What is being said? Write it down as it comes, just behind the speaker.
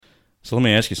So let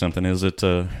me ask you something. Is it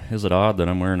odd that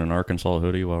I'm wearing an Arkansas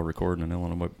hoodie while recording an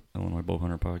Illinois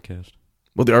Bowhunter podcast?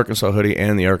 Well, the Arkansas hoodie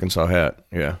and the Arkansas hat,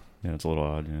 yeah. Yeah, it's a little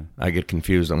odd, yeah. I get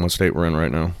confused on what state we're in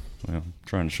right now. Well,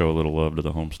 trying to show a little love to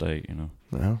the home state, you know.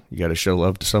 Well, you got to show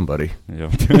love to somebody. Yeah.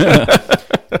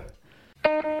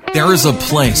 There is a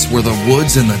place where the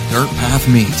woods and the dirt path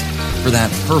meet for that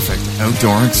perfect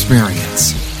outdoor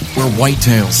experience, where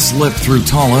whitetails slip through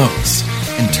tall oaks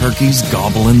and turkeys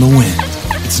gobble in the wind.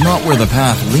 It's not where the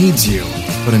path leads you,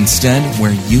 but instead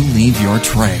where you leave your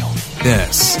trail.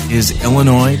 This is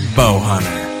Illinois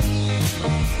Bowhunter.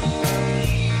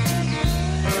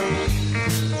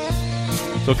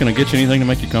 So can I get you anything to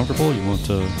make you comfortable? You want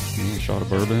a shot of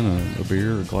bourbon, a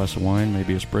beer, a glass of wine,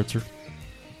 maybe a spritzer?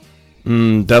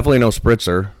 Definitely no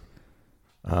spritzer.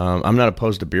 I'm not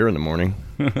opposed to beer in the morning.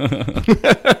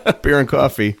 Beer and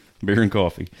coffee. Beer and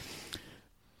coffee.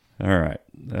 All right.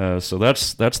 So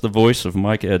that's the voice of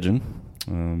Mike Edgen,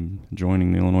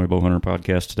 joining the Illinois Bowhunter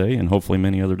podcast today, and hopefully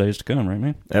many other days to come, right,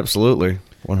 man? Absolutely.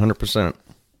 100%.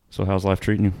 So how's life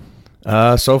treating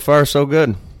you? So far, so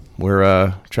good.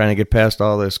 We're trying to get past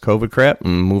all this COVID crap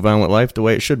and move on with life the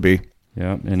way it should be.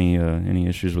 Yeah. Any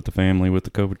issues with the family with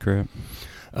the COVID crap?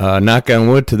 Knock on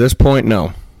wood, to this point,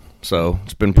 no. So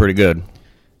it's been pretty good.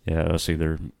 Yeah, I see.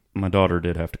 My daughter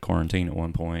did have to quarantine at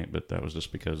one point, but that was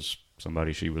just because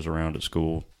somebody she was around at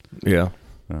school, Yeah.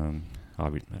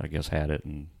 I guess had it,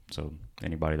 and so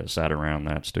anybody that sat around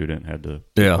that student had to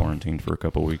Yeah. quarantine for a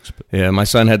couple of weeks. But Yeah, my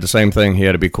son had the same thing. He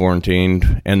had to be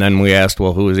quarantined. And then we asked,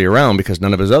 well, who is he around? Because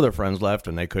none of his other friends left,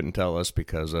 and they couldn't tell us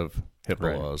because of HIPAA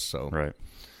Right. laws. So right.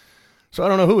 I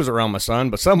don't know who was around my son,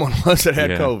 but someone was that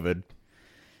had Yeah. COVID.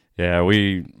 Yeah,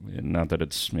 not that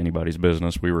it's anybody's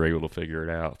business, we were able to figure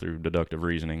it out through deductive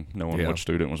reasoning, knowing Yeah. which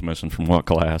student was missing from what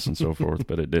class and so forth,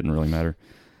 but it didn't really matter.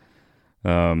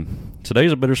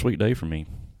 Today's a bittersweet day for me.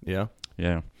 Yeah.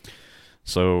 Yeah.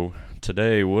 So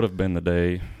today would have been the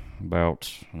day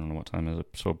about, I don't know what time is it,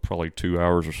 so probably 2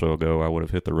 hours or so ago, I would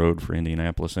have hit the road for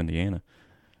Indianapolis, Indiana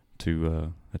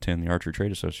to attend the Archery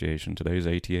Trade Association. Today's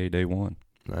ATA Day 1.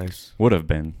 Nice. Would have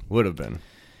been. Would have been.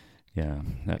 Yeah,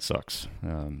 that sucks.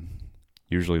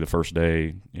 Usually the first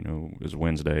day, is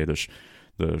Wednesday.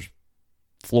 The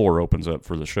floor opens up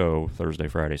for the show Thursday,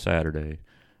 Friday, Saturday.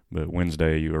 But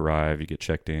Wednesday you arrive, you get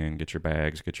checked in, get your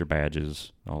bags, get your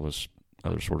badges, all this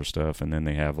other sort of stuff. And then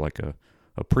they have like a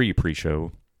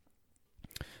pre-show.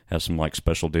 Has some like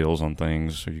special deals on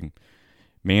things. So you can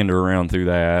meander around through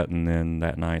that. And then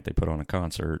that night they put on a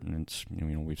concert. And it's,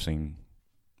 we've seen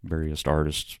various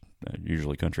artists,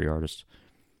 usually country artists,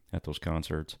 at those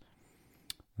concerts.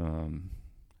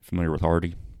 Familiar with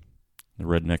Hardy, the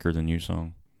Rednecker Than You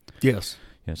song? Yes.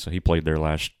 Yeah, so he played there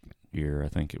last year. I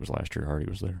think it was last year Hardy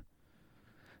was there.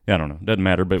 Yeah, I don't know. Doesn't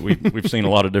matter, but we've seen a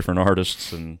lot of different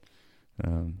artists, and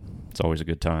it's always a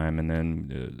good time. And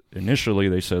then initially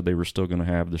they said they were still going to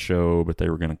have the show, but they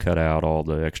were going to cut out all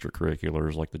the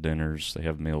extracurriculars like the dinners. They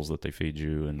have meals that they feed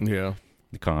you and Yeah.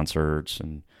 the concerts,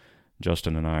 and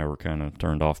Justin and I were kind of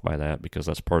turned off by that because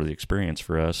that's part of the experience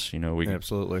for us. We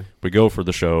Absolutely. we go for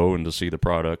the show and to see the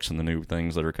products and the new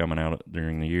things that are coming out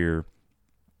during the year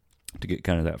to get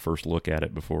kind of that first look at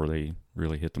it before they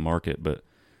really hit the market. But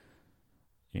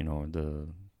the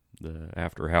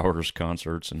after hours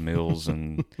concerts and meals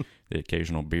and the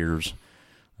occasional beers.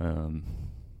 That's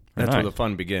nice. where the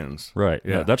fun begins. Right.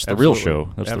 Yeah, That's the absolutely. real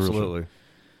show. That's Absolutely. the real show.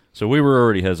 So we were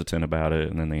already hesitant about it,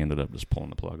 and then they ended up just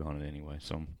pulling the plug on it anyway.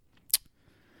 So.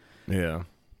 Yeah.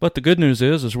 But the good news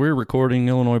is we're recording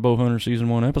Illinois Bowhunter Season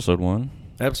 1, Episode 1.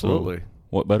 Absolutely. So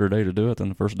what better day to do it than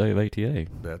the first day of ATA?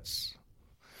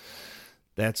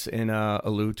 That's in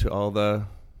allude to all the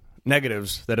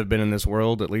negatives that have been in this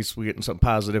world. At least we're getting something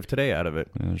positive today out of it.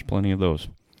 Yeah, there's plenty of those.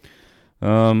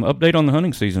 Update on the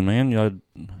hunting season, man.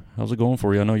 How's it going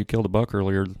for you? I know you killed a buck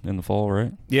earlier in the fall,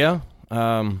 right? Yeah.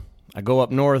 I go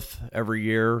up north every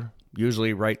year,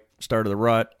 usually right start of the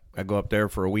rut. I go up there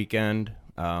for a weekend.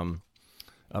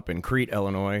 Up in Crete,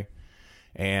 Illinois,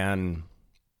 and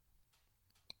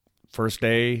first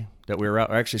day that we were out,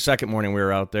 or actually second morning we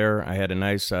were out there, I had a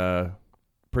nice,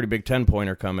 pretty big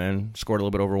 10-pointer come in, scored a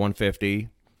little bit over 150,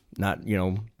 not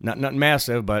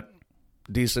massive, but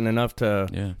decent enough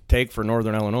to take for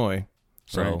Northern Illinois,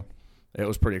 so right. It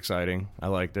was pretty exciting. I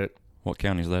liked it. What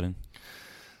county is that in?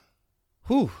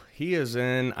 He is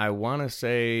in, I want to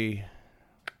say,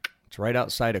 it's right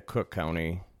outside of Cook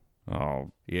County.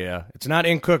 Oh, Yeah, it's not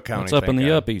in Cook County. it's up in the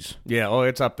God. uppies. Yeah,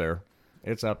 it's up there.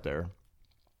 It's up there.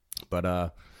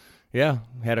 But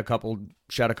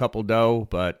shot a couple doe,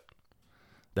 but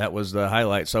that was the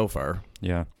highlight so far.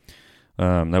 Yeah.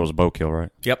 That was a bow kill, right?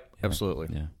 Yep, absolutely.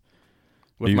 Yeah.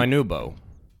 With my new bow.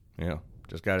 Yeah,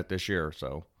 just got it this year,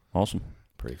 so Awesome.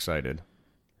 pretty excited.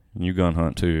 And you gun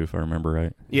hunt too, if I remember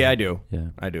right. Yeah, I do. Yeah.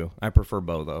 I do. I prefer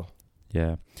bow, though.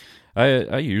 Yeah.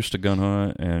 I used to gun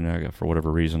hunt, and for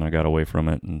whatever reason, I got away from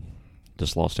it and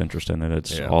just lost interest in it.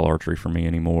 It's all archery for me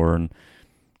anymore. And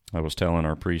I was telling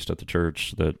our priest at the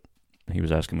church that he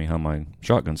was asking me how my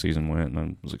shotgun season went, and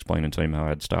I was explaining to him how I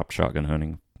had stopped shotgun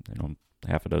hunting,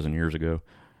 half a dozen years ago.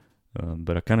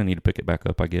 But I kind of need to pick it back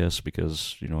up, I guess,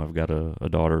 because, I've got a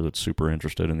daughter that's super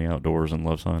interested in the outdoors and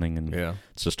loves hunting, and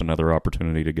it's just another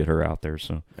opportunity to get her out there.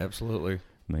 So absolutely.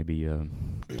 Maybe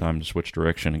time to switch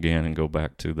direction again and go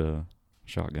back to the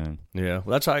shotgun. Yeah,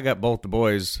 well, that's how I got both the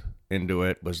boys into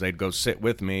it, was they'd go sit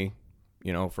with me,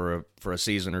 for a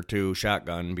season or two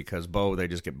shotgun, because bow, they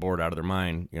just get bored out of their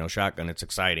mind. Shotgun, it's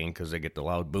exciting because they get the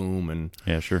loud boom. And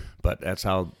yeah, sure. But that's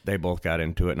how they both got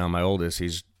into it. Now my oldest,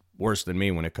 he's worse than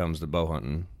me when it comes to bow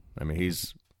hunting. I mean,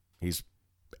 he's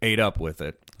ate up with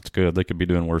it. That's good. They could be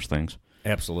doing worse things.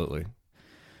 Absolutely.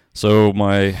 So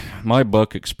my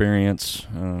buck experience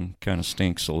kind of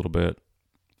stinks a little bit.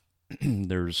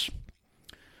 There's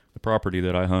the property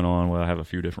that I hunt on. Well, I have a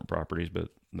few different properties, but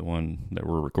the one that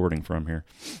we're recording from here,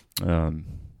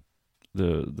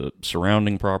 the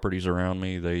surrounding properties around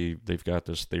me, they've got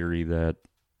this theory that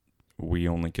we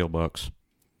only kill bucks.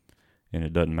 And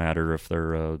it doesn't matter if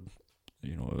they're a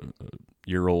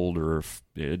year old, or if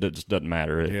it just doesn't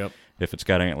matter. If it's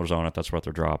got antlers on it, that's what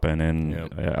they're dropping.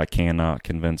 And I cannot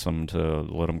convince them to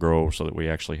let them grow so that we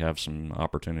actually have some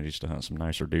opportunities to hunt some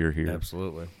nicer deer here.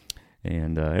 Absolutely.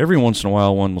 And every once in a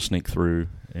while, one will sneak through.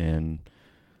 And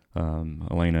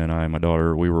Elena and I, my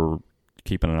daughter, we were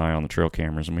keeping an eye on the trail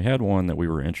cameras, and we had one that we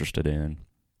were interested in,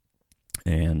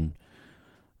 and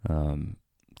kind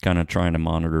of trying to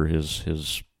monitor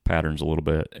his patterns a little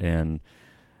bit, and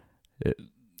it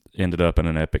ended up in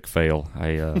an epic fail.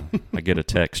 I get a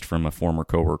text from a former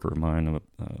coworker of mine,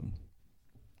 a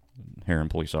Heron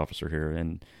police officer here,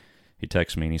 and he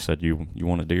texted me and he said, "You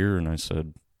want a deer?" And I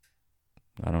said,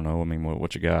 "I don't know. I mean,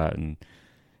 what you got?" And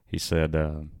he said,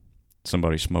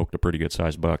 "Somebody smoked a pretty good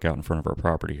sized buck out in front of our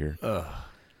property here."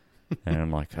 And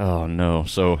I'm like, "Oh no!"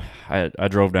 So I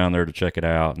drove down there to check it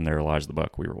out, and there lies the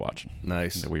buck we were watching.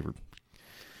 Nice.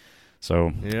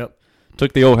 So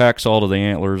took the old hacksaw to the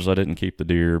antlers. I didn't keep the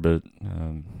deer, but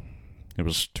it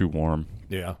was too warm.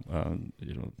 Yeah.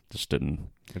 Just didn't.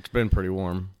 It's been pretty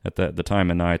warm. At the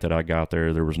time of night that I got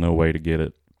there was no way to get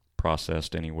it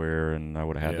processed anywhere, and I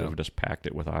would have had to have just packed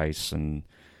it with ice, and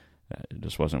it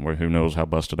just wasn't worth. Who knows how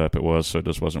busted up it was, so it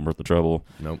just wasn't worth the trouble.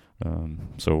 Nope.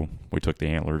 So we took the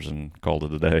antlers and called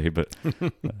it a day, but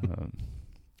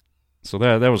so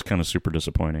that was kind of super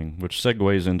disappointing, which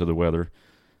segues into the weather.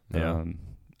 Yeah.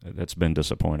 That's been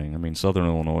disappointing. I mean, Southern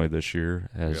Illinois this year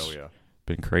has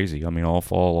been crazy. I mean, all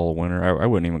fall, all winter. I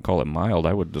wouldn't even call it mild.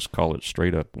 I would just call it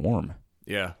straight up warm.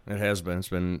 Yeah, it has been. It's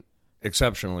been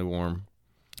exceptionally warm.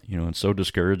 It's so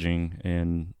discouraging.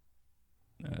 And,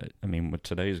 I mean,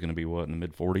 today is going to be, in the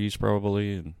mid-40s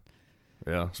probably? And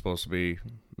yeah, it's supposed to be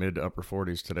mid to upper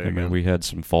 40s today. I mean, we had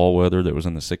some fall weather that was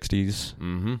in the 60s.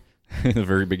 Mm-hmm. The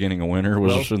very beginning of winter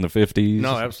was in the 50s.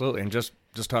 No, absolutely. And just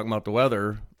talking about the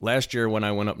weather, last year when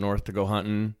I went up north to go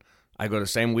hunting, I go the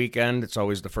same weekend. It's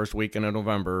always the first weekend of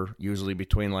November, usually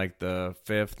between like the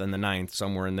 5th and the 9th,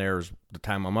 somewhere in there is the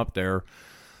time I'm up there.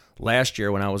 Last year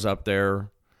when I was up there,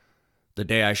 the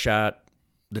day I shot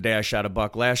a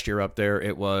buck last year up there,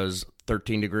 it was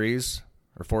 13 degrees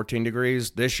or 14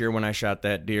 degrees. This year when I shot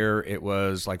that deer, it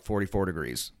was like 44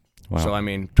 degrees. Wow. So, I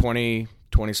mean,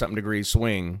 20-something degrees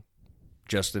swing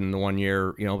just in the 1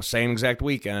 year, same exact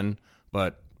weekend,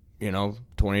 but,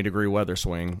 20-degree weather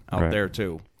swing out there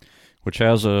too. Which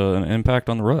has an impact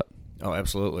on the rut. Oh,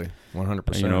 absolutely.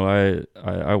 100%.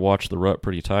 I watch the rut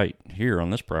pretty tight here on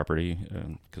this property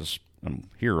because I'm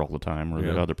here all the time, or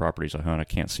the other properties I hunt I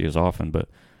can't see as often, but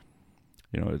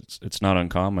it's not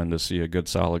uncommon to see a good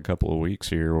solid couple of weeks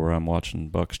here where I'm watching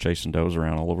bucks chasing does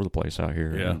around all over the place out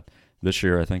here. Yeah. And this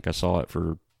year I think I saw it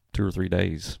for 2 or 3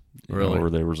 days. Really? Where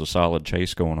there was a solid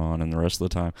chase going on, and the rest of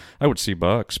the time I would see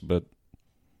bucks, but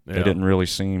they didn't really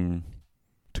seem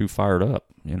too fired up.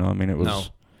 I mean, it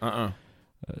was... No.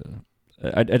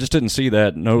 I just didn't see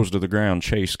that nose to the ground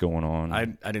chase going on. I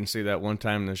didn't see that one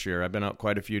time this year. I've been out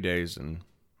quite a few days, and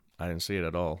I didn't see it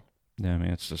at all. Yeah, I mean,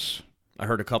 it's just... I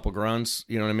heard a couple grunts,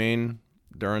 you know what I mean,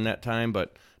 during that time,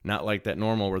 but not like that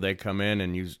normal where they come in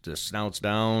and use the snouts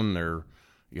down, or...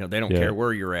 they don't care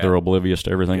where you're at. They're oblivious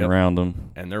to everything around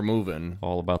them. And they're moving.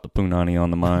 All about the punani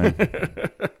on the mind.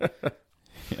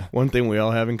 One thing we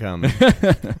all have in common.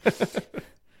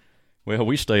 Well,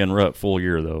 we stay in rut full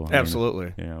year, though.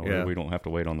 Absolutely. We don't have to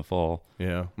wait on the fall.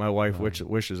 Yeah. My wife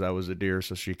wishes I was a deer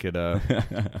so she could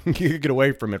get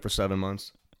away from it for 7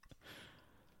 months.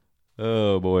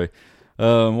 Oh, boy.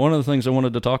 One of the things I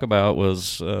wanted to talk about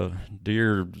was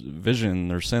deer vision,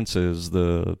 their senses,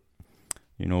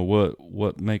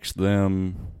 what makes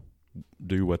them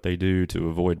do what they do to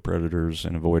avoid predators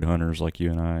and avoid hunters like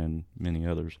you and I and many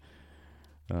others.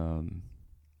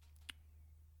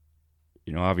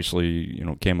 Obviously,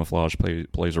 camouflage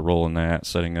plays a role in that.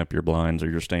 Setting up your blinds or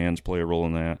your stands play a role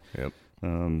in that. Yep.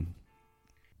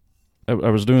 I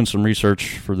was doing some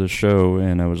research for this show,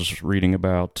 and I was reading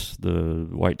about the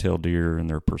whitetail deer and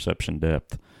their perception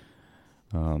depth.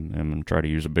 I'm going to try to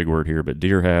use a big word here, but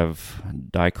deer have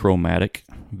dichromatic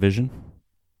vision.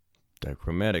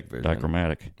 Dichromatic vision.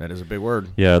 Dichromatic. That is a big word.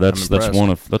 Yeah, that's one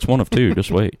of two.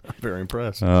 Just wait. I'm very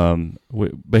impressed.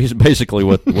 Basically,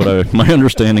 my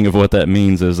understanding of what that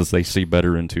means is they see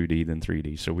better in 2D than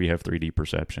 3D. So we have 3D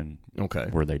perception,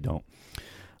 where they don't.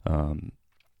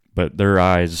 But their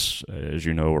eyes, as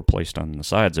you know, are placed on the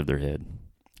sides of their head,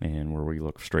 and where we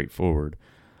look straight forward.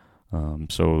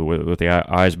 So with the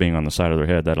eyes being on the side of their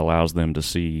head, that allows them to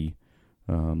see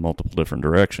multiple different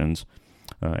directions.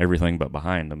 Everything but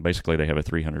behind them. Basically, they have a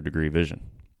 300-degree vision.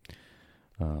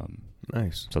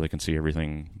 Nice. So they can see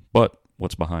everything but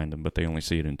what's behind them, but they only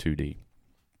see it in 2D.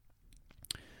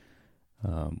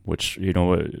 Which,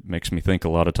 it makes me think a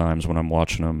lot of times when I'm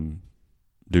watching them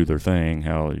do their thing,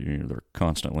 how they're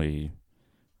constantly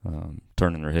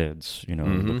turning their heads,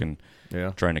 looking,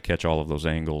 trying to catch all of those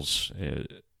angles.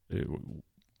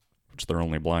 Which their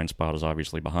only blind spot is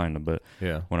obviously behind them, but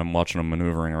when I'm watching them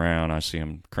maneuvering around, I see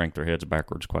them crank their heads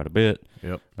backwards quite a bit.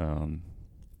 Yep.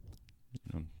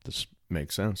 This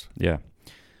makes sense. Yeah.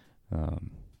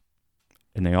 And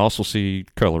they also see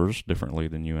colors differently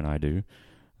than you and I do.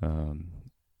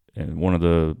 And one of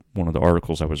the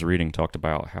articles I was reading talked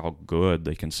about how good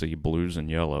they can see blues and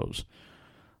yellows.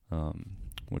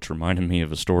 Which reminded me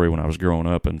of a story when I was growing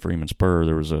up in Freeman Spur.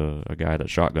 There was a guy that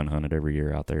shotgun hunted every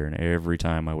year out there, and every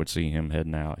time I would see him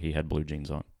heading out, he had blue jeans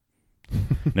on.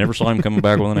 Never saw him coming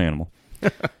back with an animal,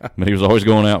 but he was always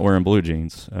going out wearing blue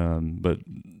jeans. But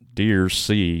deer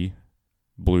see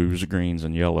blues, greens,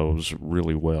 and yellows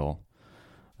really well,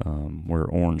 where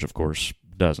orange, of course,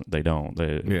 doesn't. They don't.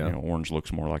 Orange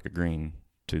looks more like a green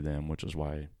to them, which is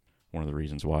why one of the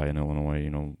reasons why in Illinois,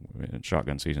 in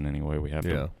shotgun season anyway, we have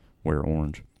to wear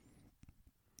orange.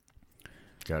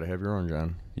 Got to have your orange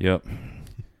on. Yep.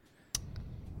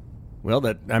 Well,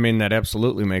 that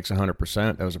absolutely makes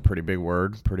 100%. That was a pretty big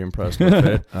word. Pretty impressed with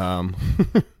it.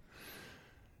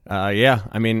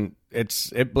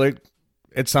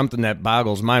 It's something that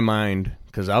boggles my mind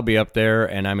because I'll be up there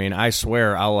and I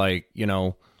swear I'll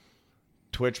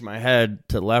twitch my head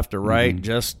to left or right,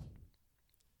 just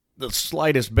the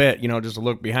slightest bit, just to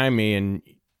look behind me, and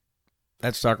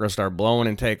that sucker will start blowing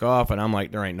and take off, and I'm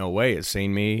like, there ain't no way it's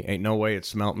seen me. Ain't no way it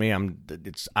smelt me.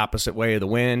 It's opposite way of the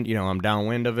wind. I'm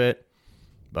downwind of it.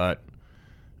 But,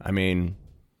 it's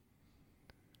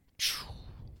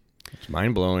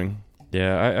mind-blowing.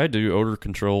 Yeah, I do odor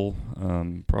control,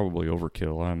 probably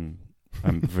overkill. I'm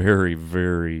very,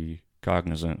 very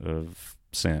cognizant of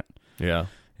scent. Yeah.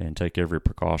 And take every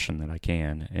precaution that I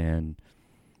can. And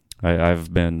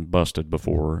I've been busted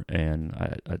before, and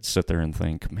I'd sit there and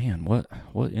think, man, what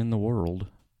in the world?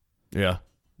 Yeah,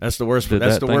 that's the worst.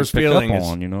 That's the worst feeling.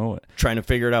 Trying to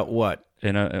figure it out. What?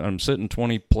 And I'm sitting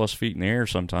 20 plus feet in the air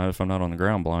sometimes if I'm not on the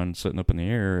ground blind, sitting up in the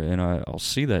air, and I'll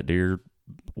see that deer.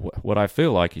 What I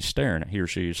feel like he or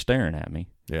she is staring at me.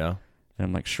 Yeah. And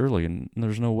I'm like, surely, and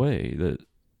there's no way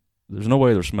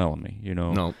they're smelling me.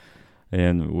 No.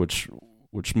 And which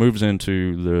moves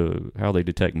into how they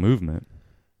detect movement.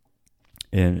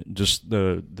 And just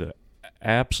the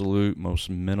absolute most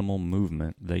minimal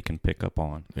movement they can pick up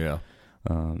on. Yeah.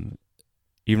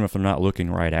 Even if they're not looking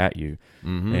right at you.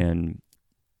 Mm-hmm. And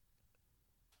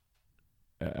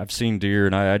I've seen deer,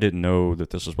 and I didn't know that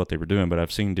this is what they were doing, but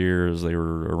I've seen deer as they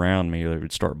were around me, they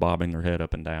would start bobbing their head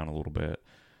up and down a little bit.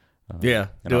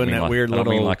 Doing that weird little... I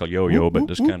don't mean like a yo-yo, but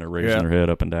just kind of raising their head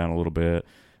up and down a little bit,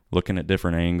 looking at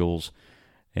different angles.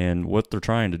 And what they're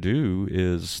trying to do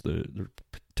is they're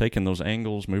taking those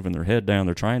angles, moving their head down.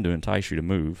 They're trying to entice you to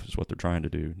move is what they're trying to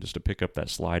do, just to pick up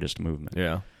that slightest movement.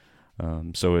 Yeah.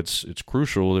 So it's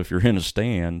crucial if you're in a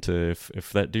stand to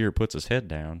if that deer puts his head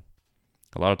down.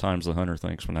 A lot of times the hunter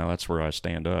thinks, well, now that's where I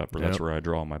stand up or that's where I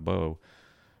draw my bow.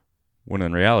 When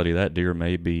in reality, that deer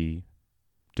may be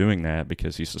doing that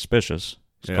because he's suspicious.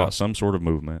 He's caught some sort of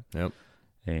movement. Yep.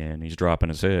 And he's dropping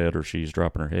his head or she's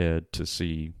dropping her head to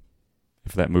see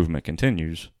if that movement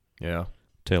continues. Yeah.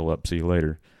 Tail up, see you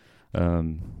later.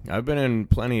 I've been in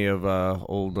plenty of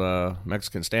old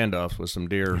Mexican standoffs with some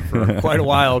deer for quite a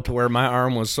while, to where my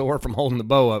arm was sore from holding the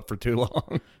bow up for too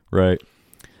long. Right.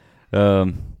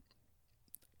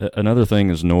 Another thing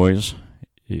is noise.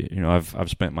 You know, I've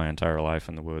spent my entire life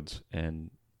in the woods,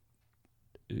 and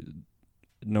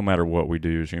no matter what we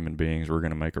do as human beings, we're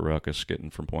going to make a ruckus getting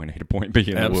from point A to point B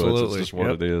in the woods. It's just what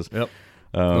it is. Yep.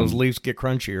 Those leaves get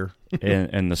crunchier.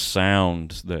 and the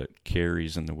sound that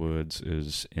carries in the woods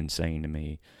is insane to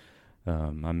me. I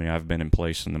mean, I've been in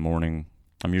place in the morning.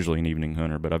 I'm usually an evening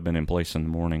hunter, but I've been in place in the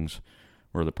mornings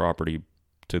where the property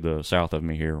to the south of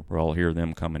me here, where I'll hear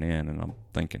them coming in, and I'm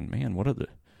thinking, man, what are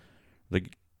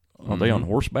are they on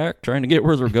horseback trying to get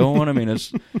where they're going? I mean,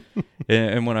 it's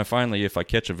and when if I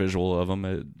catch a visual of them,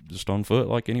 it's just on foot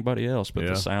like anybody else, but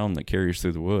the sound that carries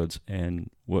through the woods,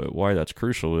 and why that's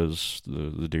crucial is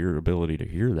the deer ability to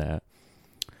hear that.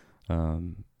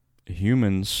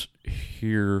 Humans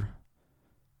hear,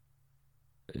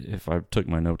 if I took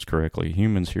my notes correctly,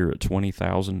 humans hear at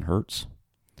 20,000 hertz,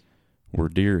 where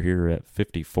deer hear at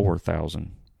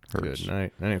 54,000 hertz. Good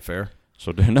night. That ain't fair.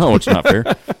 So no, it's not fair.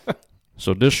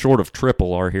 So just short of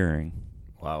triple our hearing.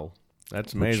 Wow,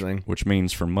 that's amazing. Which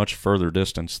means from much further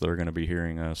distance, they're going to be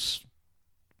hearing us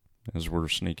as we're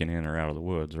sneaking in or out of the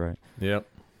woods, right? Yep.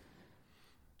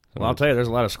 So well, I'll tell you, there's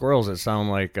a lot of squirrels that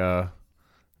sound like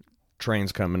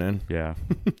trains coming in. Yeah.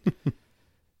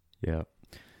 Yeah.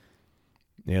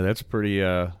 Yeah, that's pretty.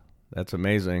 That's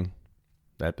amazing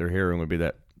that their hearing would be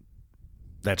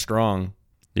that strong.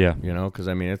 Yeah. You know, because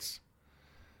I mean,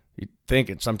 you think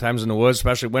it sometimes in the woods,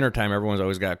 especially wintertime, everyone's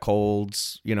always got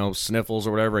colds, you know, sniffles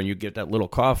or whatever, and you get that little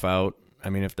cough out. I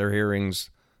mean, if their hearing's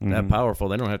that powerful,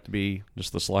 they don't have to be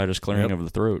just the slightest clearing of the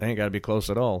throat. They ain't got to be close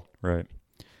at all. Right.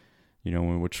 You know,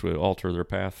 which would alter their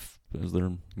path as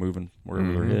they're moving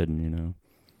wherever they're heading, you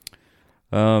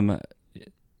know.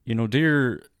 You know,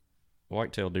 deer,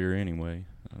 white-tailed deer anyway,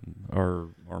 are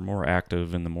more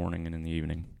active in the morning and in the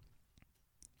evening.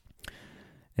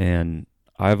 And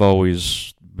I've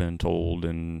always been told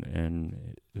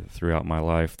and throughout my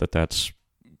life that's,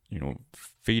 you know,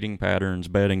 feeding patterns,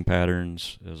 bedding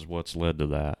patterns is what's led to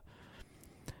that.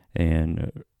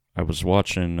 And I was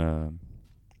watching a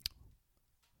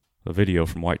video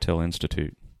from Whitetail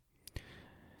Institute,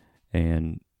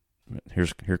 and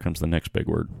here comes the next big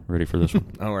word. Ready for this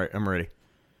one? All right, I'm ready.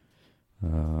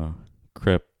 I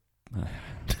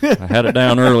had it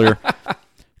down earlier.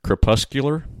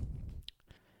 Crepuscular.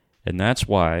 And that's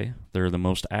why they're the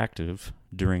most active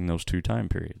during those two time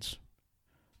periods,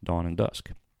 dawn and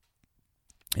dusk.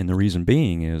 And the reason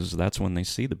being is that's when they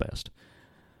see the best.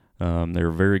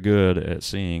 They're very good at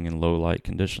seeing in low light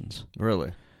conditions.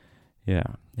 Really?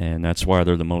 Yeah. And that's why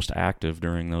they're the most active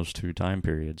during those two time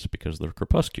periods, because they're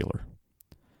crepuscular.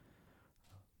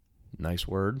 Nice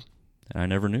word. I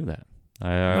never knew that.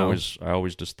 I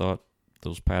always just thought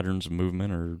those patterns of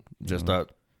movement are just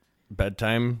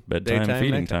bedtime,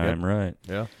 feeding time, right?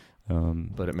 Yeah.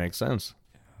 But it makes sense.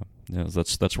 Yeah,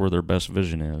 that's where their best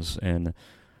vision is. And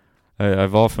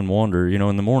I've often wondered, you know,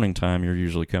 in the morning time, you're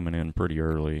usually coming in pretty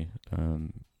early,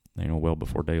 you know, well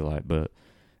before daylight. But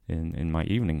in my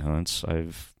evening hunts,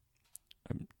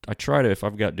 I try to, if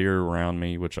I've got deer around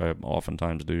me, which I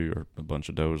oftentimes do, or a bunch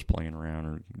of does playing around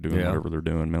or doing whatever they're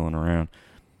doing, milling around,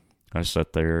 I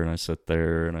sit there and I sit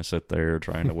there and I sit there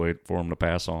trying to wait for them to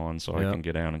pass on so I can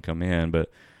get down and come in. But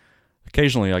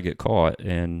occasionally I get caught,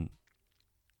 and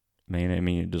man, I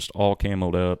mean, just all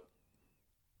camoed up.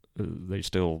 They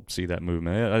still see that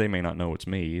movement. They may not know it's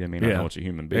me. They may not know it's a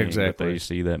human being, but they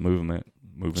see that movement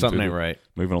moving. Something ain't right.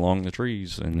 Moving along the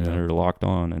trees, and they're locked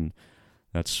on, and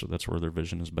that's where their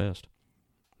vision is best.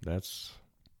 That's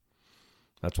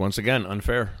once again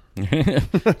unfair,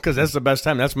 because that's the best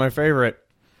time. That's my favorite.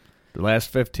 The last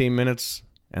 15 minutes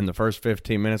and the first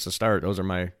 15 minutes to start, those are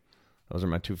my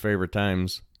two favorite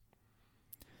times.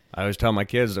 I always tell my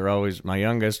kids, my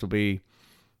youngest will be,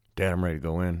 Dad, I'm ready to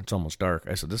go in. It's almost dark.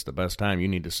 I said, this is the best time. You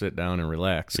need to sit down and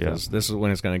relax, because this is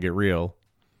when it's going to get real.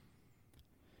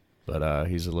 But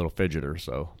he's a little fidgeter,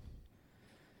 so.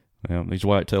 Well, these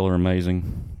whitetail are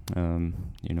amazing.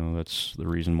 You know, that's the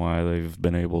reason why they've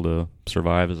been able to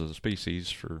survive as a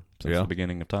species since the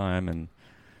beginning of time, and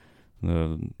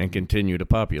continue to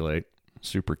populate.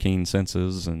 Super keen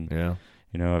senses, and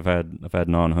you know, I've had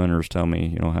non-hunters tell me,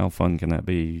 you know, how fun can that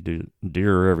be?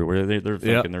 Deer are everywhere. They're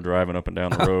thinking they're driving up and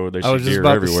down the road. They see deer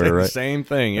everywhere, right? Same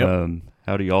thing. Yep.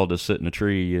 How do you all just sit in a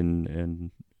tree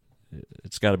and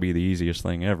it's got to be the easiest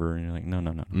thing ever? And you're like,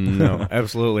 no,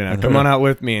 absolutely not. Come on out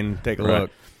with me and take a look.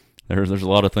 There's a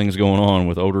lot of things going on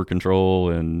with odor control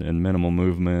and minimal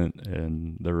movement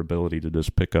and their ability to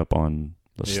just pick up on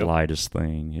the Yep. slightest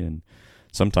thing, and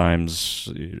sometimes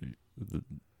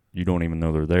you don't even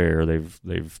know they're there.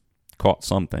 They've caught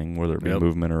something, whether it be Yep.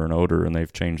 movement or an odor, and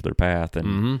they've changed their path, and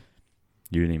Mm-hmm.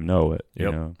 you didn't even know it. Yep.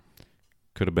 You know,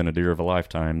 could have been a deer of a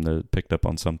lifetime that picked up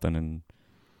on something, and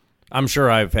I'm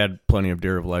sure I've had plenty of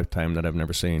deer of a lifetime that I've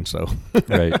never seen. So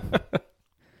right.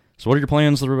 So, what are your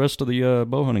plans the rest of the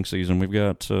bow hunting season? We've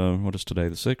got what is today,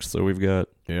 the 6th? So we've got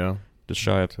yeah, just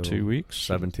shy of Till 2 weeks.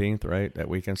 17th, right? That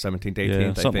weekend, 17th, 18th. Yeah,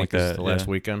 I something think like is that, the last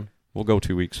yeah. weekend. We'll go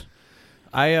 2 weeks.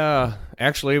 I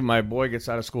actually, my boy gets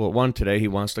out of school at 1 today. He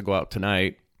wants to go out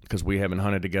tonight because we haven't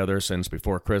hunted together since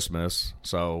before Christmas.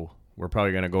 So we're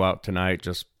probably going to go out tonight,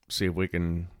 just see if we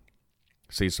can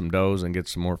see some does and get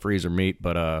some more freezer meat.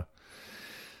 But I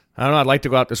don't know. I'd like to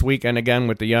go out this weekend again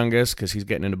with the youngest because he's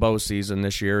getting into bow season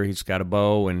this year. He's got a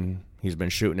bow and he's been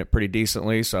shooting it pretty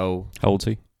decently. So How old's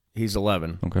he? he's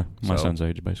 11. Okay, my So- son's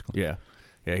age, basically. Yeah.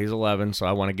 Yeah, he's 11, so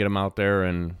I want to get him out there,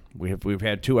 and we've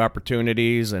had 2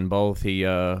 opportunities, and both he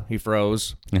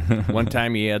froze. One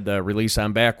time he had the release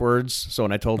on backwards, so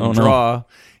when I told him Oh, to no. draw,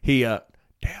 he Dad,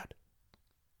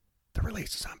 the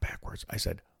release is on backwards. I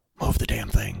said, move the damn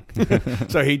thing.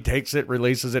 So he takes it,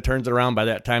 releases it, turns it around. By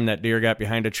that time, that deer got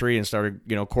behind a tree and started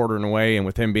quartering away. And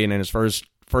with him being in his first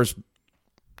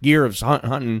year of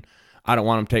hunting, I don't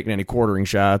want him taking any quartering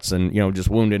shots and just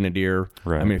wounding a deer.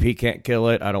 Right. I mean, if he can't kill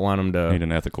it, I don't want him Need to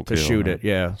an ethical to kill, shoot right? it.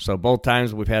 Yeah. So both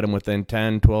times we've had him within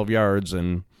 10, 12 yards,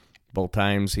 and both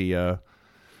times he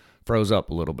froze up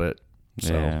a little bit.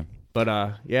 So, Yeah.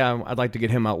 but yeah, I'd like to get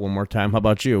him out one more time. How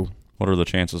about you? What are the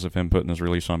chances of him putting his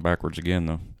release on backwards again,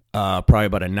 though? Probably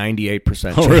about a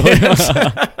 98% Oh,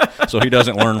 chance. So he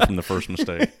doesn't learn from the first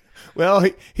mistake. Well,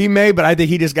 he may, but I think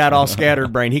he just got all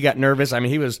scattered brain. He got nervous. I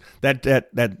mean, he was that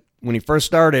when he first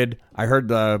started, I heard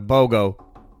the bow go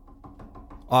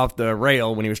off the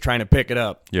rail when he was trying to pick it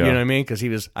up. Yeah. You know what I mean?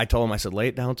 Because I told him, I said, lay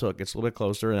it down till it gets a little bit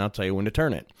closer, and I'll tell you when to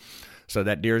turn it. So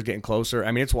that deer is getting closer.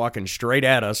 I mean, it's walking straight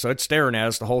at us, so it's staring at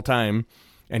us the whole time.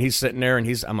 And he's sitting there,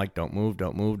 and I'm like, don't move,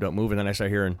 don't move, don't move. And then I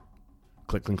start hearing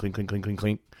click, clink, clink, clink, clink, clink,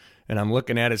 clink. And I'm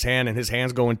looking at his hand, and his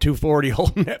hand's going 240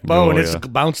 holding that bow, Oh, and it's yeah.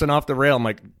 bouncing off the rail. I'm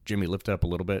like, Jimmy, lift it up a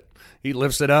little bit. He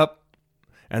lifts it up,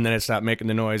 and then it stopped making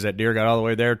the noise. That deer got all the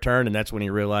way there, turned, and that's when he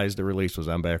realized the release was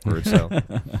on backwards. So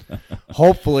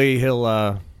hopefully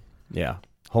he'll,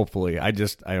 hopefully. I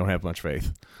don't have much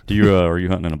faith. Do you are you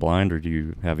hunting in a blind, or do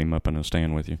you have him up in a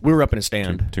stand with you? We were up in a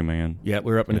stand. Two man. Yeah,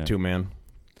 we were up in Yeah. a 2-man.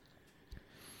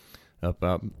 Up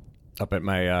at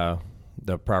my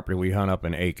the property we hunt up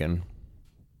in Aiken.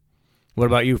 What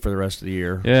about you for the rest of the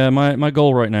year? Yeah, my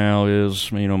goal right now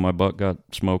is, my buck got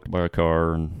smoked by a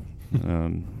car,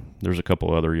 and there's a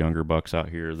couple other younger bucks out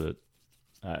here that,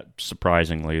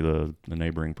 surprisingly, the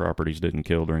neighboring properties didn't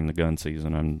kill during the gun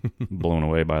season. I'm blown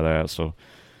away by that. So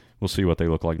we'll see what they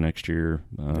look like next year.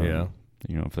 Yeah.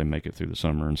 If they make it through the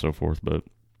summer and so forth. But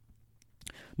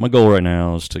my goal right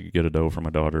now is to get a doe for my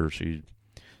daughter. She's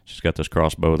got this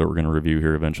crossbow that we're going to review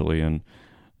here eventually, and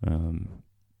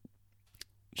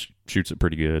she shoots it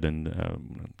pretty good,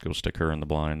 and go stick her in the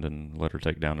blind and let her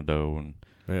take down a doe. And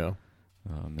Yeah.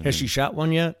 and Has she shot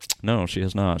one yet? No, she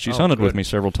has not. She's Oh, hunted with good. me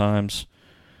several times.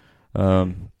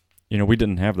 We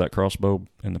didn't have that crossbow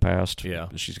in the past. Yeah.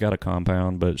 She's got a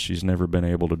compound, but she's never been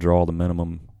able to draw the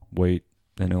minimum weight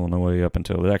in Illinois up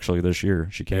until actually this year.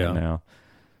 She can now.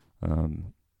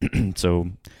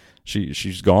 So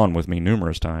she's gone with me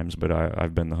numerous times, but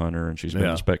I've been the hunter and she's been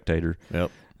Yeah. the spectator.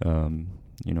 Yep.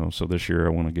 So this year I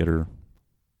want to get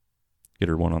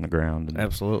her one on the ground. And,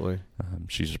 Absolutely.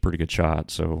 she's a pretty good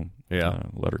shot, so Yeah.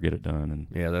 let her get it done. And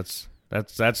Yeah, that's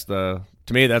the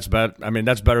to me that's better. I mean,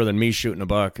 that's better than me shooting a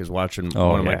buck is watching Oh,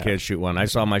 one of my yeah. kids shoot one. I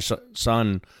saw my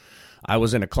son. I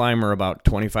was in a climber about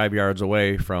 25 yards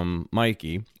away from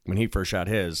Mikey when he first shot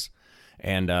his,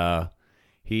 and I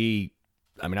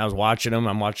was watching him.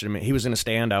 I'm watching him. He was in a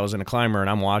stand. I was in a climber, and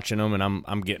I'm watching him, and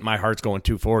I'm getting my heart's going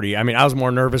 240. I mean, I was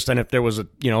more nervous than if there was a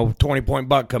 20-point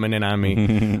buck coming in on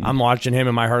me. I'm watching him,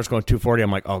 and my heart's going 240.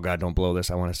 I'm like, oh God, don't blow this.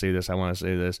 I want to see this. I want to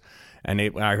see this. And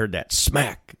I heard that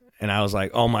smack, and I was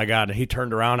like, oh my God. And he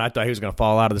turned around. I thought he was going to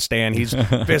fall out of the stand. He's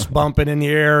fist bumping in the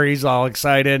air. He's all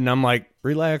excited, and I'm like,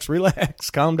 relax,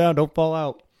 calm down, don't fall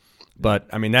out. But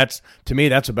I mean, to me,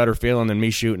 that's a better feeling than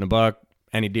me shooting a buck,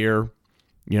 any deer.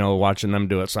 Watching them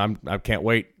do it. So I can't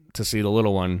wait to see the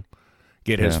little one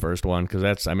get his first one, because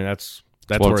that's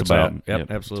what where it's about. at. Yep,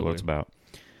 That's absolutely. what it's about.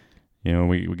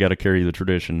 We got to carry the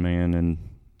tradition, man, and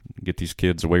get these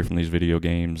kids away from these video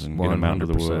games and get them out into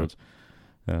the 100%.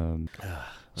 woods.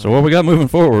 So what we got moving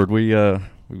forward? We've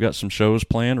got some shows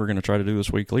planned. We're going to try to do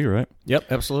this weekly, right?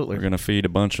 Yep, absolutely. We're going to feed a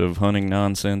bunch of hunting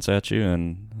nonsense at you,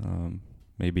 and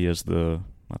maybe as the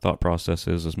my thought process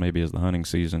is maybe as the hunting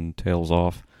season tails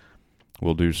off,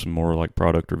 we'll do some more like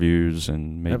product reviews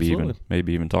and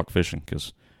maybe even talk fishing,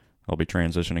 because I'll be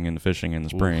transitioning into fishing in the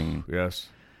spring. Oof, yes,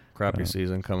 crappie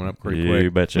season coming up pretty quick.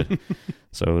 You betcha.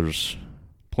 So there's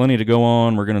plenty to go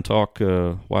on. We're going to talk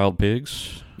wild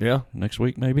pigs. Yeah, next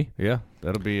week maybe. Yeah,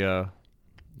 that'll be a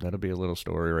little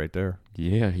story right there.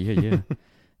 Yeah.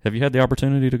 Have you had the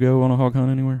opportunity to go on a hog hunt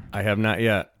anywhere? I have not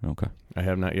yet. Okay. I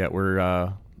have not yet.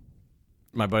 We're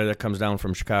my buddy that comes down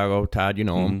from Chicago, Todd, you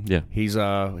know him. Yeah. He's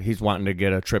wanting to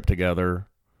get a trip together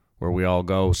where we all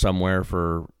go somewhere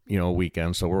for, a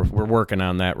weekend. So we're working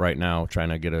on that right now, trying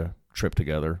to get a trip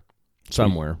together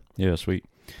somewhere. Yeah, sweet.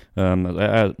 I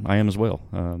am as well.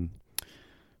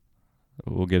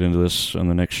 We'll get into this on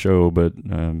the next show, but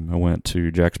I went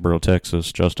to Jacksboro,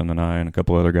 Texas, Justin and I and a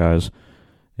couple other guys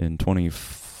in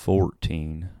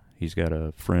 2014. He's got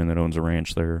a friend that owns a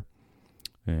ranch there,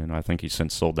 and I think he's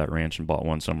since sold that ranch and bought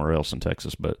one somewhere else in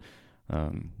Texas, but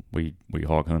we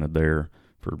hog hunted there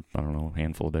for, I don't know, a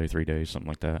handful of days, 3 days, something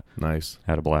like that. Nice.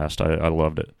 Had a blast. I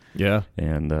loved it. Yeah.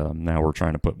 And now we're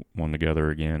trying to put one together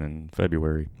again in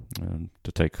February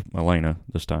to take Elena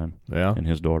this time and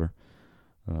his daughter.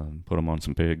 Put them on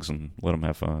some pigs and let them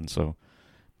have fun. So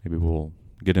maybe we'll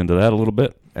get into that a little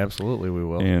bit. Absolutely, we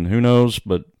will. And who knows,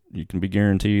 but you can be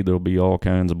guaranteed there'll be all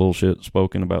kinds of bullshit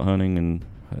spoken about hunting,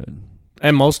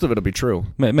 and most of it'll be true.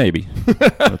 Maybe.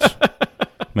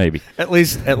 Maybe. At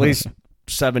least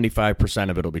 75%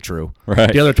 of it'll be true.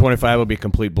 Right. The other 25 will be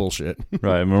complete bullshit.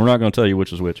 Right. I mean, we're not going to tell you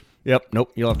which is which. Yep.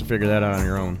 Nope. You'll have to figure that out on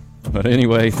your own. But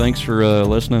anyway, thanks for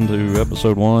listening to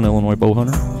episode 1, Illinois Bow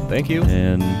Hunter. Thank you.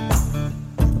 And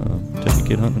take your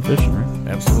kid hunting and fishing,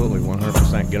 right? Absolutely.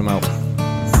 100%. Get them out.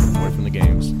 Away from the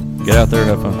games. Get out there,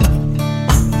 have fun.